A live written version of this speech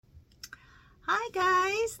Hi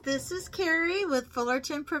guys, this is Carrie with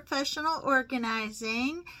Fullerton Professional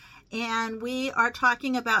Organizing, and we are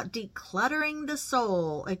talking about decluttering the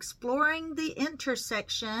soul, exploring the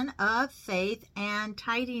intersection of faith and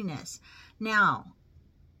tidiness. Now,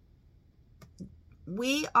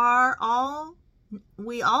 we all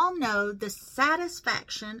know the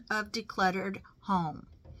satisfaction of decluttered home.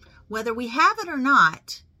 Whether we have it or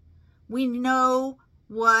not, we know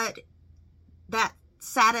what that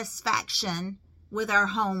satisfaction with our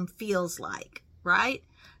home feels like, right?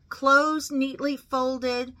 Clothes neatly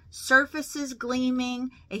folded, surfaces gleaming,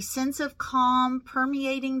 a sense of calm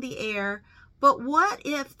permeating the air. But what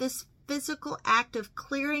if this physical act of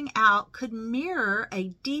clearing out could mirror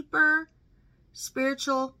a deeper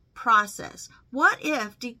spiritual process? What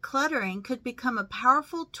if decluttering could become a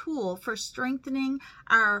powerful tool for strengthening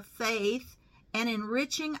our faith and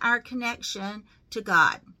enriching our connection to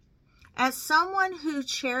God? As someone who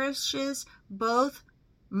cherishes both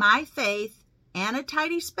my faith and a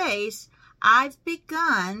tidy space, I've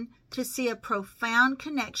begun to see a profound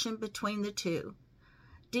connection between the two.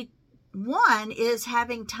 One is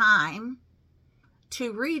having time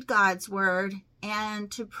to read God's Word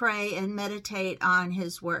and to pray and meditate on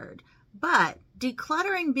His Word. But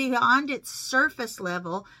decluttering beyond its surface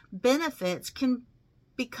level benefits can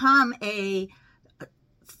become a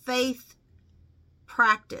faith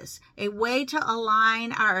practice, a way to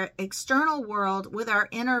align our external world with our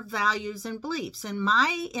inner values and beliefs. And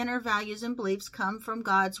my inner values and beliefs come from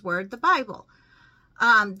God's Word, the Bible.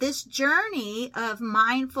 This journey of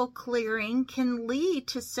mindful clearing can lead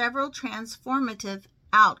to several transformative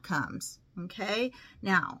outcomes. Okay,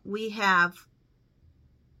 now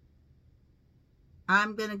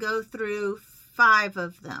I'm going to go through 5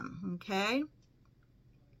 of them. Okay.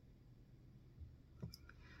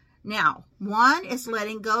 Now, 1 is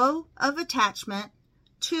letting go of attachment.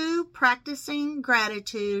 2, practicing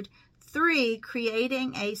gratitude. 3,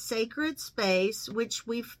 creating a sacred space, which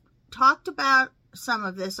we've talked about some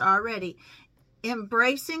of this already.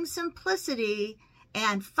 Embracing simplicity.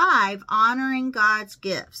 And 5, honoring God's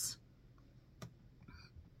gifts.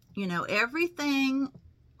 You know, everything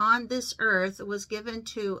on this earth was given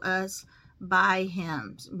to us by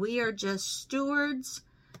Him. We are just stewards,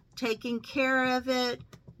 taking care of it,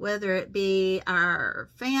 whether it be our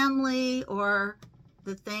family or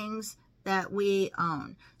the things that we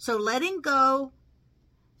own. So letting go,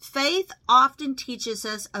 faith often teaches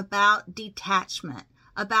us about detachment,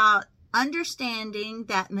 about understanding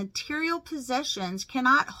that material possessions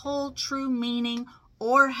cannot hold true meaning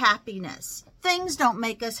or happiness. Things don't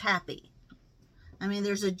make us happy. I mean,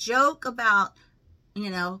 there's a joke about,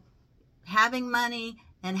 having money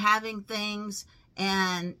and having things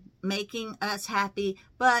and making us happy,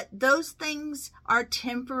 but those things are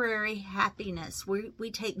temporary happiness.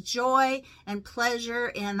 We take joy and pleasure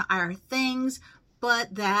in our things,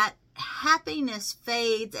 but that happiness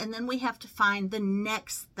fades, and then we have to find the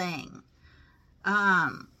next thing.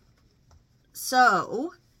 Our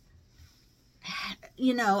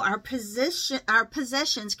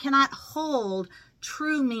possessions cannot hold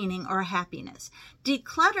true meaning or happiness.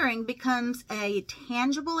 Decluttering becomes a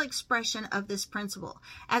tangible expression of this principle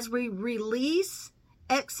as we release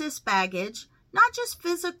excess baggage, not just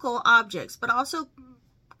physical objects, but also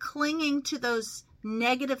clinging to those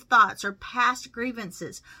negative thoughts or past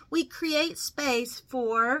grievances. We create space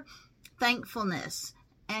for thankfulness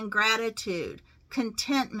and gratitude,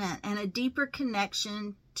 contentment, and a deeper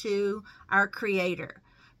connection to our Creator.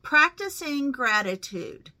 Practicing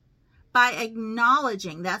gratitude by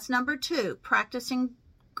acknowledging, that's number 2, practicing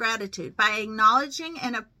gratitude, by acknowledging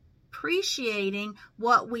and appreciating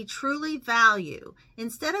what we truly value.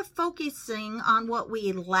 Instead of focusing on what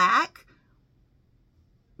we lack,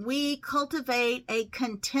 we cultivate a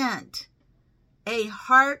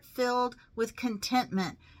heart filled with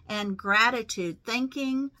contentment and gratitude,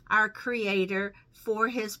 thanking our Creator for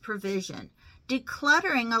His provision.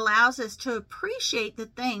 Decluttering allows us to appreciate the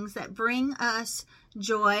things that bring us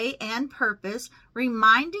joy and purpose,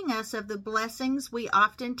 reminding us of the blessings we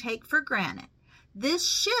often take for granted. This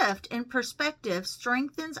shift in perspective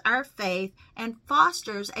strengthens our faith and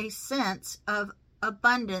fosters a sense of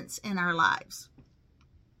abundance in our lives.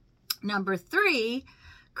 Number 3,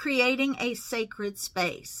 creating a sacred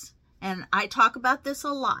space. And I talk about this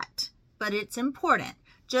a lot, but it's important.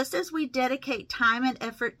 Just as we dedicate time and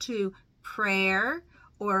effort to prayer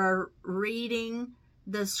or reading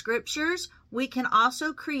the scriptures, we can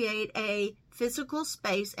also create a physical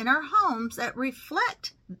space in our homes that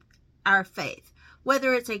reflect our faith.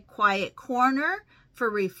 Whether it's a quiet corner for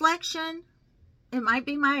reflection, it might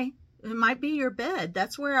be your bed.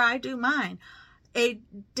 That's where I do mine. A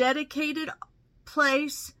dedicated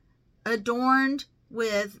place adorned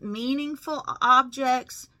with meaningful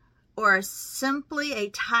objects or simply a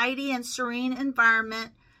tidy and serene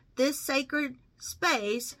environment, this sacred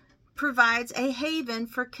space provides a haven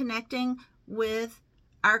for connecting with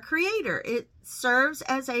our Creator. It serves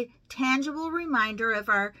as a tangible reminder of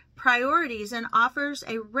our priorities and offers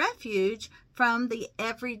a refuge from the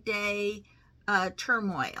everyday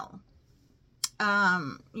turmoil.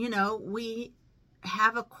 We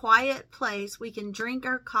have a quiet place. We can drink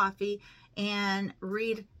our coffee and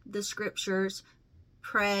read the scriptures,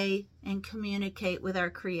 pray, and communicate with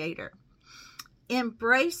our Creator.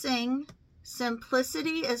 Embracing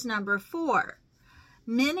simplicity is number 4.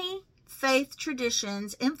 Many faith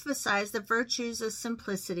traditions emphasize the virtues of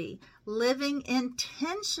simplicity, living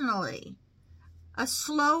intentionally, a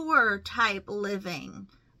slower type living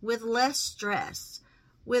with less stress,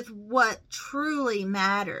 with what truly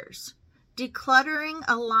matters. Decluttering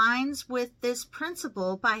aligns with this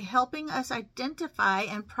principle by helping us identify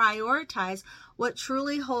and prioritize what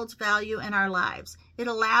truly holds value in our lives. It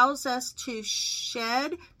allows us to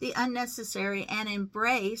shed the unnecessary and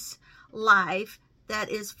embrace life that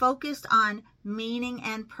is focused on meaning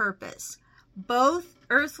and purpose, both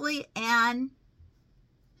earthly and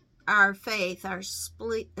our faith,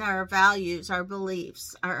 our values, our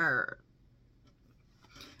beliefs, our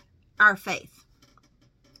faith.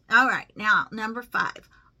 All right, now number 5,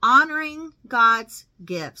 honoring God's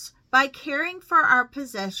gifts. By caring for our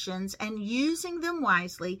possessions and using them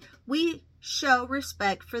wisely, we show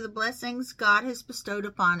respect for the blessings God has bestowed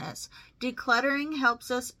upon us. Decluttering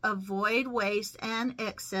helps us avoid waste and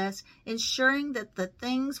excess, ensuring that the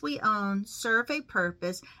things we own serve a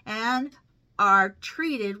purpose and are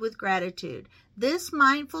treated with gratitude. This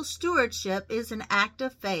mindful stewardship is an act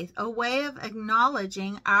of faith, a way of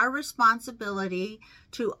acknowledging our responsibility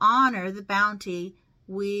to honor the bounty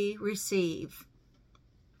we receive.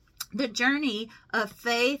 The journey of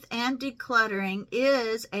faith and decluttering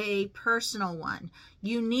is a personal one,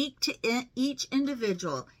 unique to each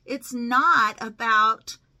individual. It's not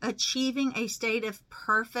about achieving a state of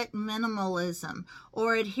perfect minimalism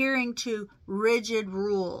or adhering to rigid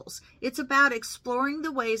rules. It's about exploring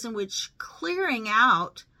the ways in which clearing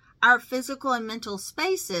out our physical and mental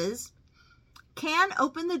spaces can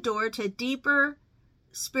open the door to deeper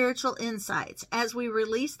spiritual insights. As we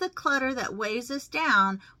release the clutter that weighs us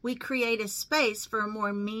down, we create a space for a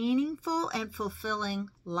more meaningful and fulfilling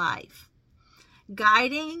life.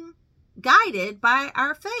 Guided by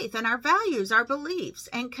our faith and our values, our beliefs,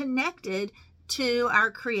 and connected to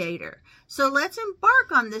our Creator. So let's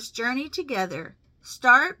embark on this journey together.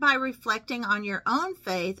 Start by reflecting on your own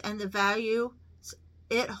faith and the value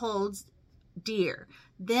it holds dear.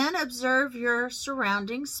 Then observe your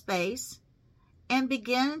surrounding space and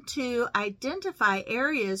begin to identify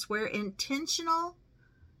areas where intentional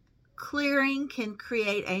clearing can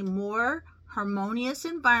create a more harmonious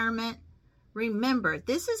environment. Remember,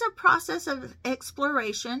 this is a process of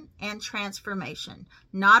exploration and transformation,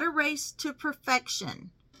 not a race to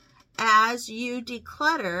perfection. As you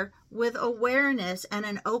declutter with awareness and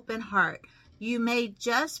an open heart, you may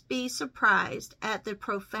just be surprised at the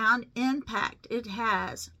profound impact it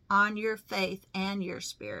has on your faith and your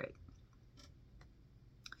spirit.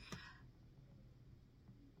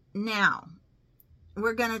 Now,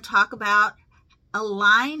 we're going to talk about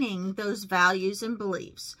aligning those values and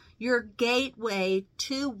beliefs, your gateway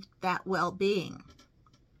to that well-being.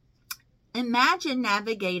 Imagine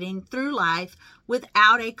navigating through life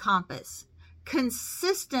without a compass,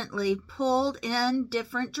 consistently pulled in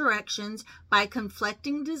different directions by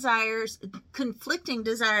conflicting desires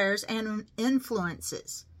and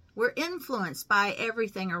influences. We're influenced by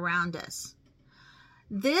everything around us.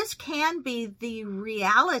 This can be the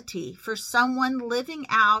reality for someone living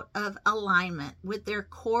out of alignment with their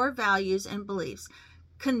core values and beliefs.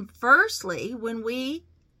 Conversely, when we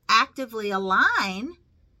actively align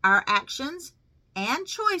our actions and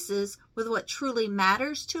choices with what truly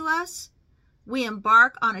matters to us, we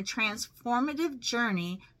embark on a transformative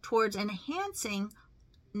journey towards enhancing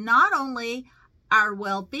not only our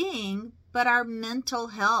well-being, but our mental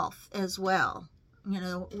health as well. You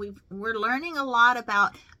know, we're learning a lot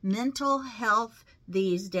about mental health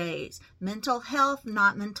these days. Mental health,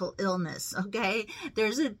 not mental illness, okay?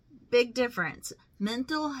 There's a big difference.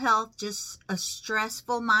 Mental health, just a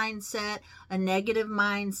stressful mindset, a negative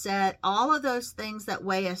mindset, all of those things that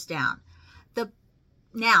weigh us down.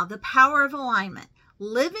 Now, the power of alignment.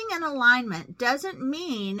 Living in alignment doesn't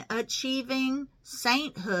mean achieving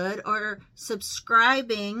sainthood or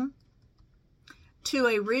subscribing to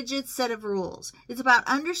a rigid set of rules. It's about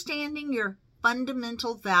understanding your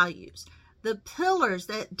fundamental values. the pillars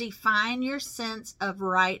that define your sense of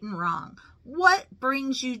right and wrong, what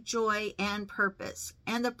brings you joy and purpose,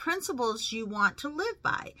 and the principles you want to live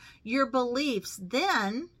by. Your beliefs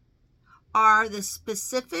then are the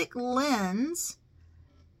specific lens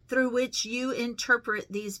through which you interpret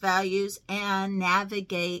these values and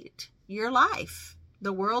navigate your life,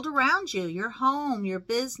 the world around you, your home, your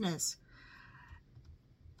business.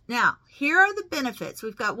 Now, here are the benefits.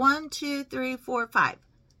 We've got 5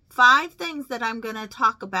 things that I'm going to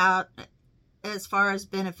talk about as far as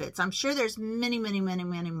benefits. I'm sure there's many, many, many,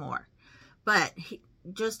 many more, but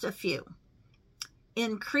just a few.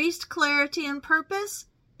 Increased clarity and purpose,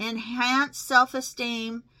 enhanced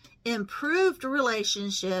self-esteem, improved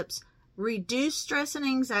relationships, reduced stress and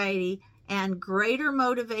anxiety, and greater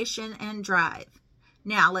motivation and drive.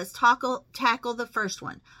 Now, let's tackle the first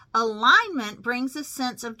one. Alignment brings a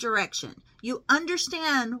sense of direction. You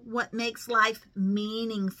understand what makes life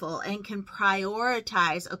meaningful and can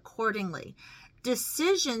prioritize accordingly.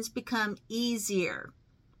 Decisions become easier,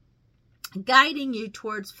 guiding you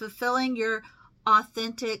towards fulfilling your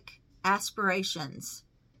authentic aspirations.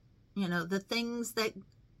 You know, the things that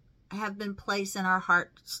have been placed in our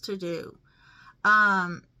hearts to do.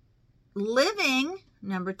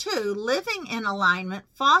 Number 2, living in alignment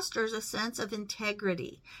fosters a sense of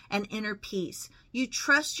integrity and inner peace. You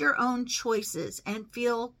trust your own choices and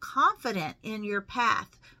feel confident in your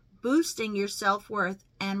path, boosting your self-worth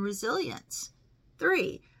and resilience.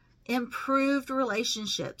 3, improved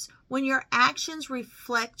relationships. When your actions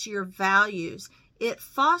reflect your values, it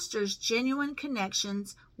fosters genuine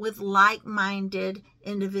connections with like-minded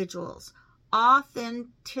individuals.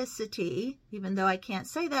 Authenticity, even though I can't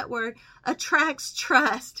say that word, attracts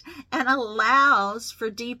trust and allows for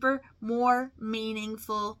deeper, more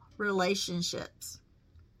meaningful relationships.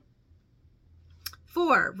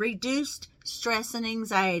 4, reduced stress and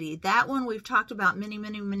anxiety. That one we've talked about many,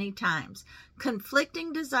 many, many times.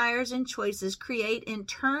 Conflicting desires and choices create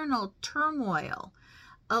internal turmoil.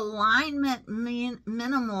 Alignment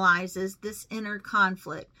minimalizes this inner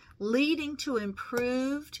conflict, leading to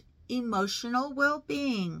improved emotional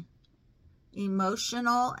well-being,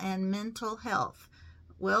 emotional and mental health,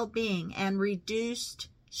 well-being, and reduced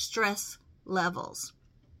stress levels.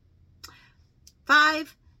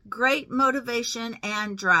 5, great motivation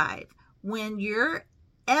and drive. When your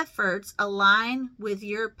efforts align with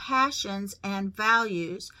your passions and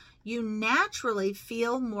values, you naturally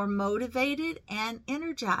feel more motivated and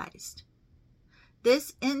energized.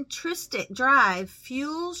 This intrinsic drive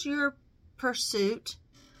fuels your pursuit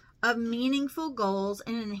of meaningful goals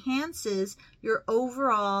and enhances your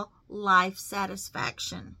overall life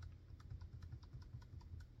satisfaction.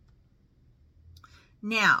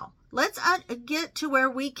 Now, let's get to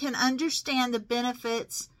where we can understand the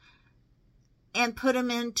benefits and put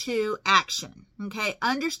them into action. Okay,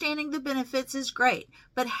 understanding the benefits is great,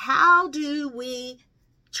 but how do we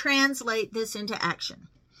translate this into action?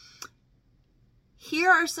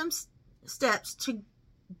 Here are some steps to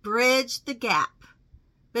bridge the gap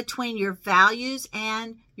between your values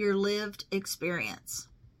and your lived experience.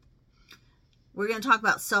 We're going to talk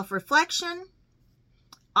about self-reflection,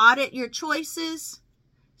 audit your choices,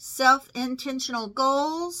 set intentional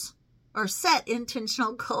goals,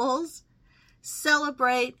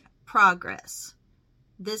 celebrate progress.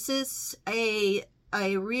 This is a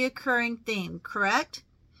reoccurring theme, correct?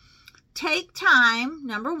 Take time,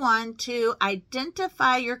 number 1, to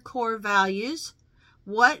identify your core values.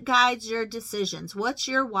 What guides your decisions? What's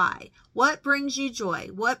your why? What brings you joy?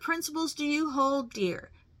 What principles do you hold dear?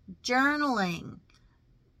 Journaling,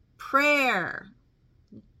 prayer,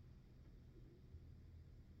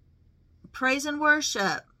 praise and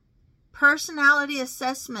worship, personality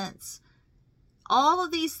assessments. All of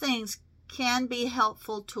these things can be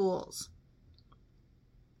helpful tools.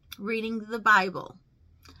 Reading the Bible.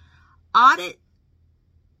 Audit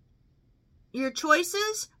your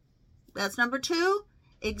choices. That's number 2.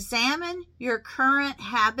 Examine your current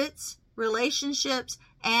habits, relationships,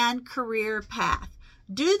 and career path.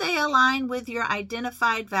 Do they align with your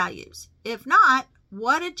identified values? If not,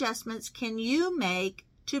 what adjustments can you make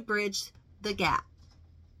to bridge the gap?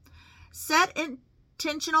 Set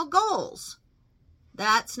intentional goals.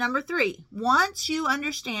 That's number 3. Once you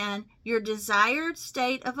understand your desired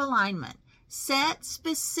state of alignment, set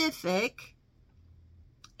specific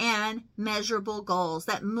and measurable goals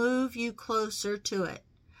that move you closer to it.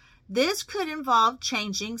 This could involve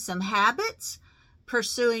changing some habits,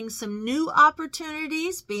 pursuing some new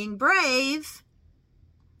opportunities, being brave,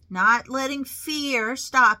 not letting fear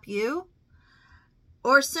stop you,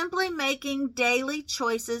 or simply making daily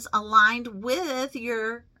choices aligned with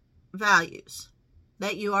your values.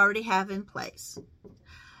 that you already have in place.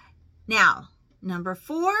 Now, number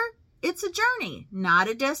 4, it's a journey, not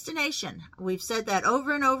a destination. We've said that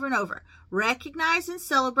over and over and over. Recognize and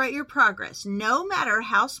celebrate your progress, no matter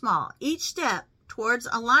how small. Each step towards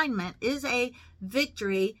alignment is a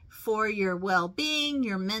victory for your well-being,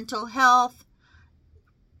 your mental health,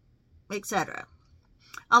 etc.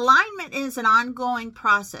 Alignment is an ongoing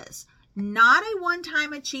process, not a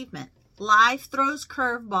one-time achievement. Life throws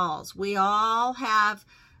curveballs. We all have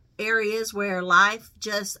areas where life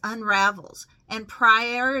just unravels and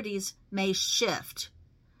priorities may shift.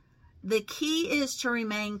 The key is to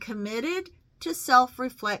remain committed to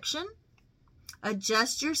self-reflection,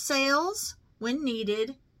 adjust your sails when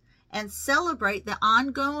needed, and celebrate the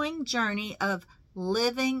ongoing journey of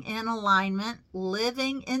living in alignment,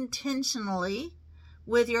 living intentionally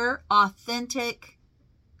with your authentic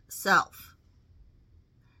self.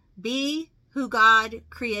 Be who God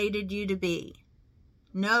created you to be.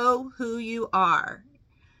 Know who you are.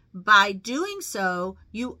 By doing so,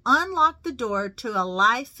 you unlock the door to a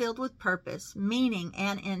life filled with purpose, meaning,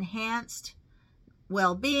 and enhanced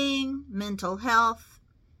well-being, mental health,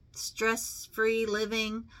 stress-free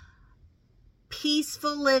living,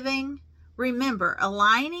 peaceful living. Remember,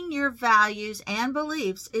 aligning your values and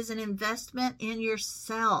beliefs is an investment in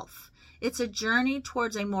yourself. It's a journey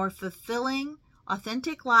towards a more fulfilling,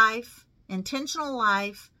 authentic life, intentional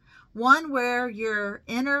life, one where your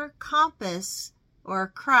inner compass, or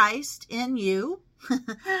Christ in you,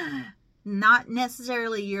 not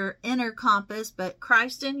necessarily your inner compass, but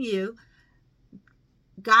Christ in you,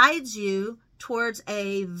 guides you towards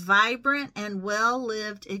a vibrant and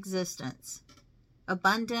well-lived existence.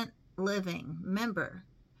 Abundant living. Remember,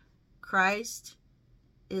 Christ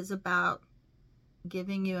is about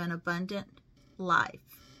giving you an abundant life.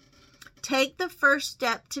 Take the first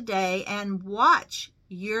step today and watch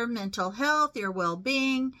your mental health, your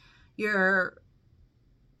well-being, your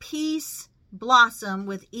peace blossom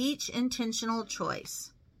with each intentional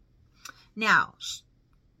choice. Now,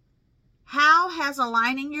 how has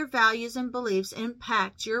aligning your values and beliefs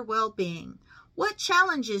impact your well-being? What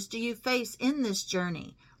challenges do you face in this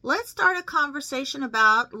journey? Let's start a conversation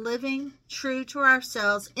about living true to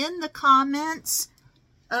ourselves in the comments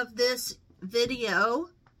of this video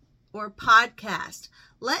or podcast.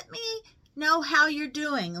 Let me know how you're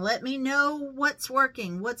doing. Let me know what's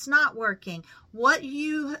working, what's not working, what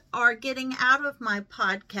you are getting out of my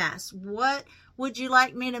podcast. What would you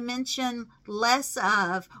like me to mention less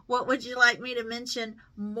of? What would you like me to mention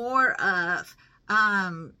more of?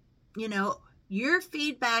 Your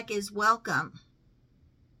feedback is welcome.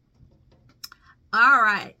 All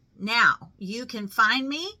right. Now, you can find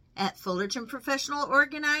me at Fullerton Professional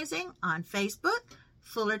Organizing on Facebook,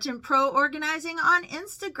 Fullerton Pro Organizing on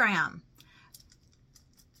Instagram.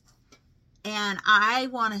 And I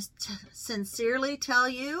want to sincerely tell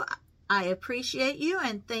you, I appreciate you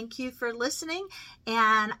and thank you for listening.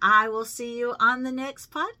 And I will see you on the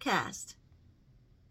next podcast.